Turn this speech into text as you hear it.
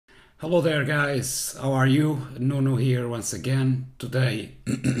Hello there, guys. How are you? Nuno here once again. Today,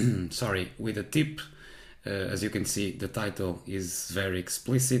 sorry, with a tip. As you can see, the title is very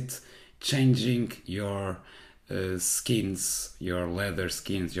explicit. Changing your skins, your leather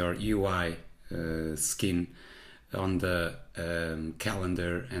skins, your UI skin on the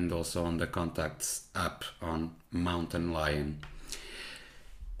calendar and also on the contacts app on Mountain Lion.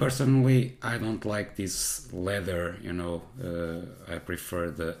 Personally, I don't like this leather, I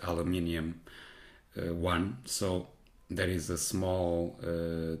prefer the aluminium one. So there is a small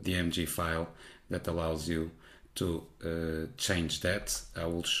DMG file that allows you to change that. I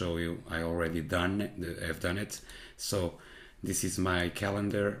will show you. I already have done it. So this is my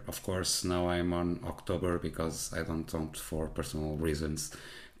calendar. Of course, now I'm on October because I don't want, for personal reasons,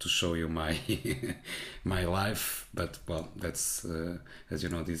 to show you my my life. But well, that's as you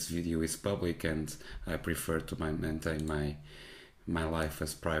know, this video is public and I prefer to maintain my life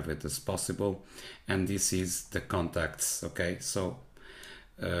as private as possible. And this is the contacts. Okay, so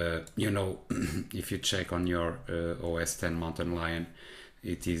if you check on your OS 10 Mountain Lion,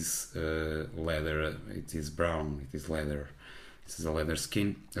 it is leather, it is brown, it is leather. This is a leather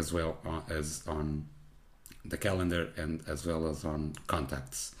skin, as well as on the calendar and as well as on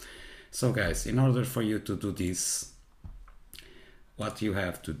contacts. So guys, in order for you to do this, what you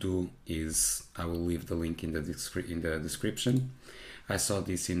have to do is, I will leave the link in the description. I saw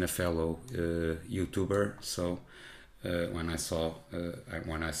this in a fellow YouTuber, so when I saw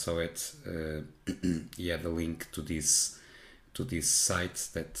it, he had the link to this site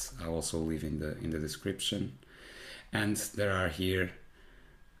that I also leave in the description. And there are here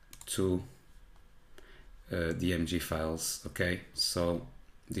two DMG files. Okay, so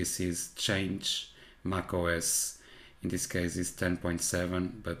this is change macOS. In this case is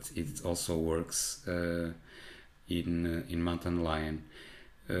 10.7, but it also works in Mountain Lion.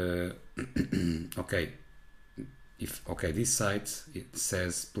 Okay, this site, it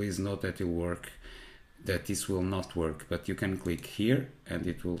says please note that this will not work, but you can click here and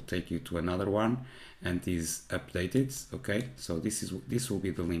it will take you to another one and is updated. Okay, so this will be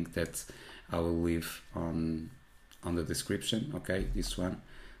the link that I will leave on the description. Okay, this one,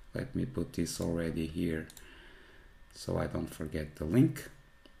 let me put this already here so I don't forget the link.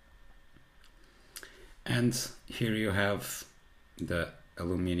 And here you have the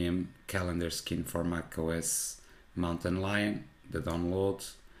aluminum calendar skin for macOS Mountain Lion. The download,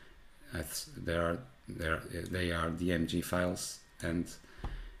 they are DMG files, and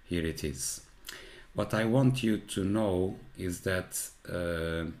here it is. What I want you to know is that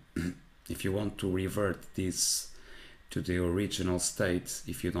if you want to revert this to the original state,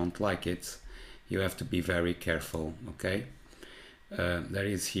 if you don't like it, you have to be very careful. Okay, there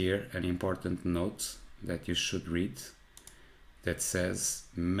is here an important note that you should read that says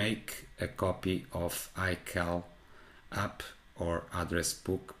make a copy of iCal app or address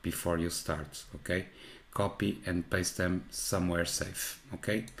book before you start. Okay, copy and paste them somewhere safe.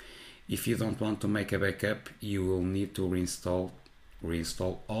 Okay, if you don't want to make a backup, you will need to reinstall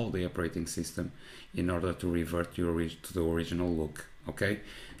all the operating system in order to revert to the original look. Okay,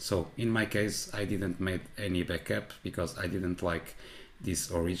 so in my case, I didn't make any backup because I didn't like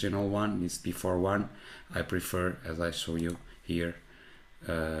this original one, this before one. I prefer, as I show you here,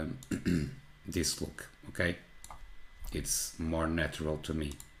 this look. Okay, it's more natural to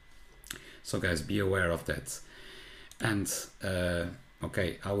me. So guys, be aware of that. And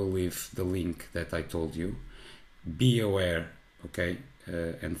okay, I will leave the link that I told you. Be aware, okay,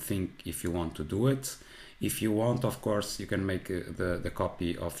 and think if you want to do it. If you want, of course, you can make the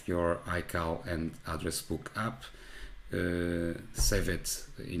copy of your iCal and address book app, save it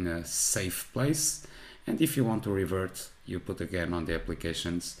in a safe place. And if you want to revert, you put again on the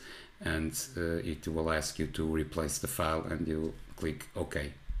applications and it will ask you to replace the file and you click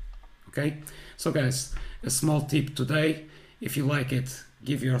OK. Okay, so guys, a small tip today. If you like it,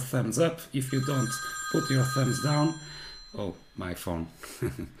 give your thumbs up. If you don't, put your thumbs down. Oh, my phone.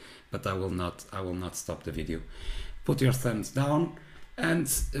 But I will not stop the video. Put your thumbs down, and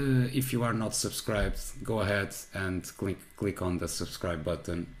if you are not subscribed, go ahead and click on the subscribe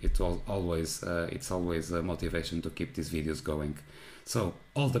button. It's always a motivation to keep these videos going. So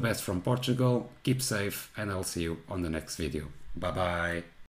all the best from Portugal, keep safe, and I'll see you on the next video. Bye bye.